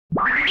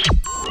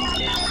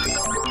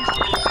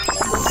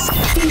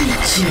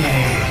Hey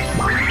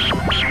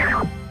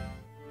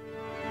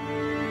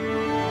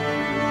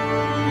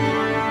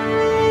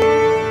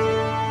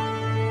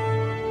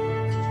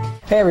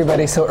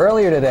everybody, so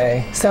earlier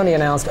today, Sony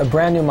announced a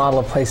brand new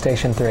model of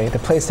PlayStation 3, the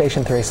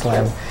PlayStation 3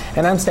 Slim,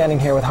 and I'm standing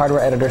here with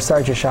hardware editor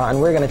Sarju Shah,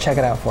 and we're going to check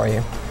it out for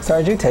you.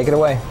 Sarju, take it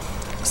away.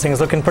 This thing's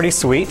looking pretty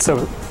sweet.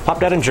 So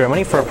popped out in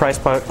Germany for a price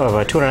of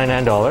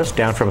 $299,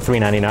 down from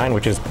 $399,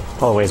 which is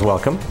always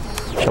welcome.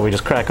 Shall we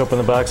just crack open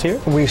the box here?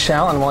 We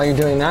shall, and while you're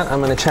doing that, I'm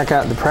going to check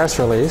out the press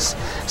release.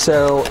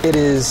 So it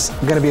is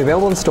going to be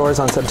available in stores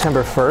on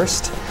September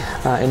 1st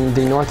in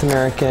the North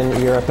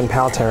American, Europe, and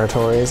PAL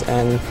territories,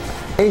 and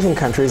Asian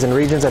countries and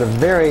regions at a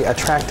very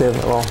attractive,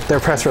 well, their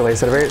press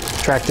release at a very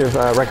attractive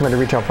recommended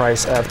retail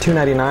price of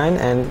 $299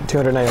 and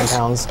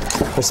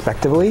 £299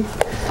 respectively.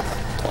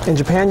 In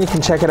Japan, you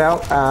can check it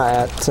out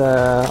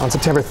on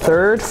September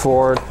 3rd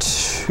for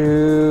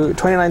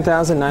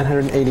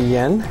 29,980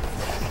 yen.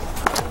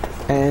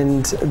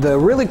 And the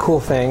really cool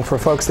thing for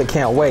folks that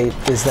can't wait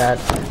is that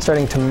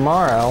starting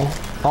tomorrow,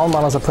 all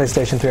models of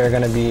PlayStation 3 are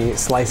going to be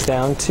sliced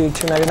down to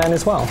 $299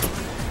 as well.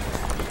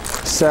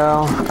 So,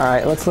 all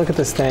right, let's look at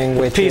this thing,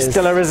 which Piece is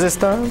de la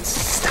resistance.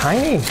 It's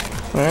tiny.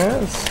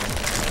 Yes.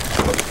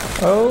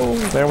 Oh,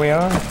 there we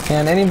are.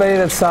 And anybody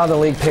that saw the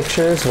leaked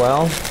pictures,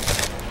 well,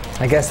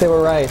 I guess they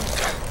were right.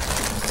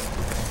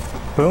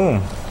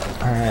 Boom.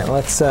 All right,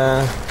 let's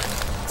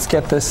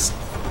get this.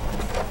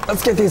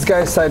 Let's get these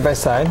guys side by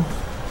side.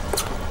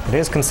 It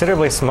is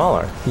considerably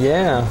smaller.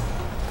 Yeah.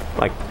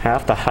 Like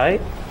half the height.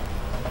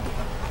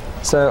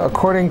 So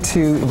according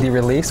to the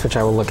release, which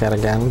I will look at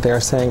again, they're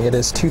saying it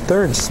is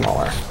 2/3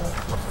 smaller.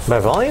 By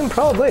volume,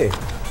 probably.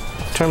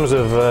 In terms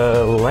of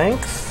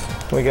length,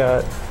 we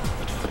got,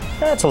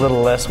 that's a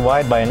little less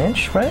wide by an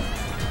inch, right?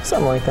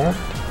 Something like that.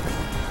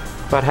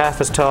 About half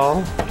as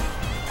tall,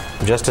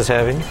 just as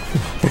heavy.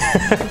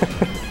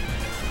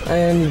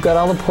 And you've got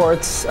all the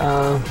ports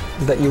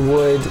that you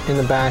would in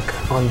the back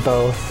on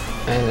both,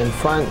 and in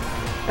front,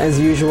 as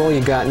usual,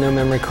 you got no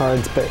memory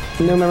cards, but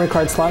no memory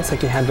card slots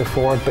like you had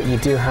before, but you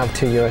do have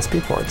 2 USB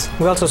ports.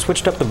 We also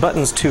switched up the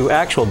buttons to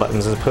actual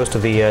buttons as opposed to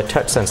the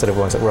touch-sensitive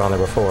ones that were on there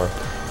before.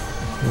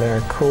 Very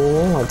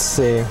cool. Let's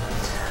see.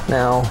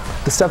 Now,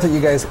 the stuff that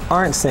you guys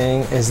aren't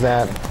seeing is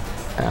that,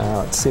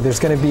 let's see, there's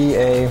going to be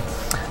a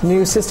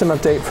new system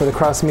update for the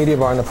cross-media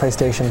bar on the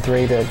PlayStation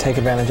 3 to take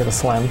advantage of the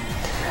Slim,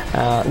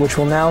 which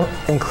will now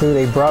include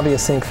a Bravia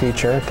Sync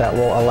feature that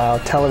will allow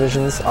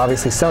televisions,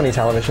 obviously Sony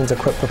televisions,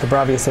 equipped with the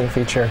Bravia Sync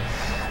feature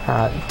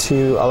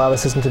to allow the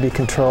system to be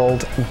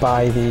controlled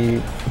by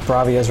the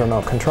Bravia's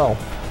remote control.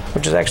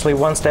 Which is actually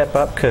one step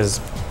up, because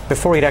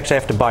before you'd actually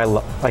have to buy,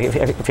 like if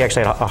you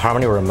actually had a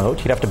Harmony remote,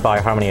 you'd have to buy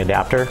a Harmony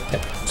adapter.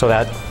 Yep. So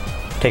that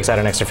takes out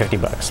an extra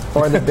 $50.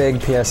 Or the big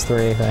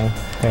PS3 thing,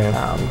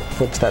 yeah.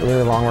 Which that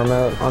really long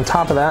remote. On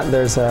top of that,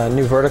 there's a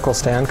new vertical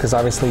stand, because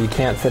obviously you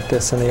can't fit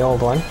this in the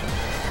old one.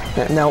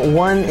 Now,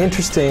 one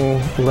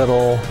interesting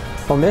little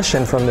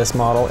omission from this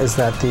model is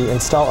that the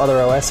Install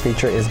Other OS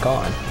feature is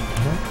gone.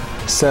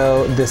 Mm-hmm.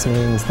 So this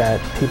means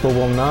that people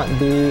will not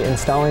be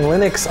installing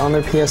Linux on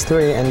their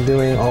PS3 and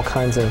doing all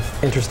kinds of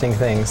interesting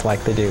things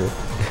like they do.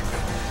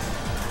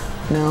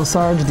 Now,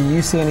 Sarge, do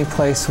you see any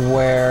place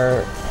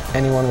where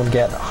anyone would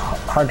get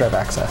hard drive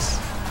access?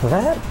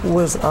 That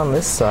was on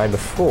this side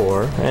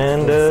before,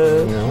 and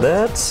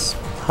that's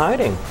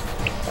hiding.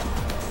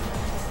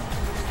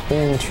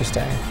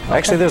 Interesting. Okay.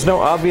 Actually, there's no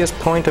obvious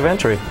point of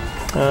entry.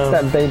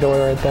 That bay door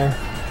right there.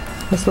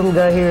 This little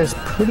guy here is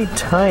pretty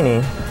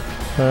tiny.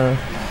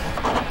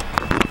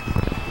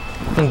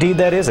 Indeed,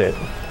 that is it.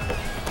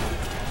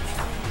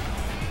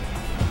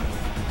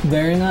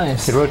 Very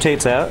nice. It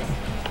rotates out.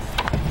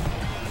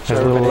 There's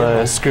a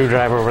little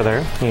screwdriver over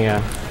there.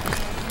 Yeah.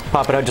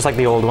 Pop it out just like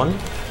the old one.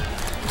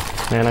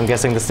 And I'm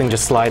guessing this thing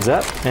just slides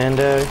up, and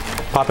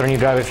pop it on your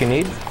drive if you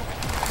need.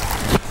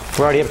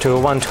 We're already up to a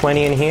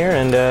 120 in here,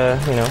 and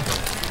you know,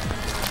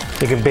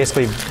 you can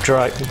basically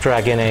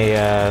drag in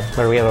a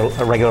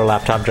regular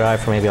laptop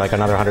drive for maybe like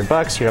another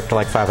 $100. You're up to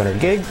like 500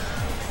 gig.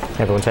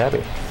 Everyone's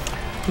happy.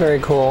 Very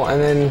cool. And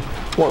then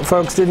what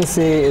folks didn't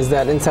see is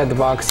that inside the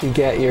box you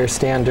get your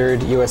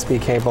standard USB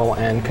cable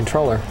and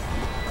controller.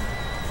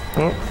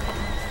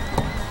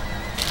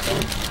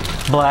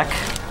 Black.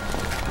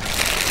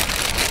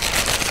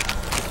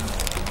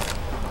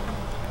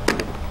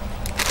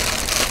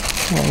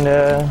 And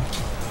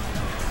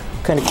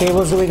what kind of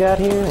cables do we got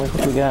here?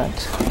 What we got?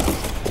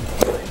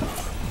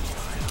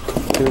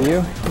 Do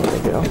you? There we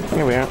go.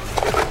 Here we are.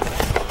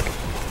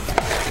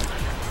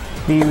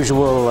 The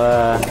usual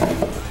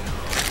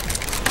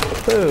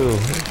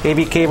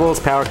AV cables,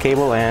 power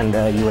cable, and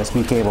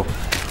USB cable.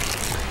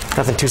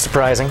 Nothing too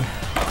surprising.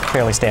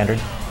 Fairly standard.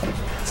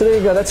 So there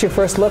you go. That's your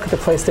first look at the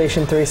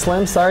PlayStation 3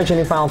 Slim. Sarge,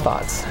 any final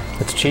thoughts?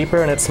 It's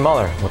cheaper and it's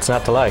smaller. What's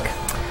not to like?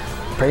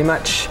 Pretty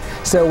much.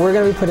 So we're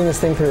going to be putting this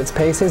thing through its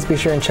paces. Be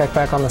sure and check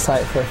back on the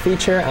site for a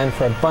feature and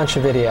for a bunch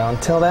of video.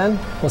 Until then,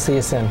 we'll see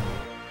you soon.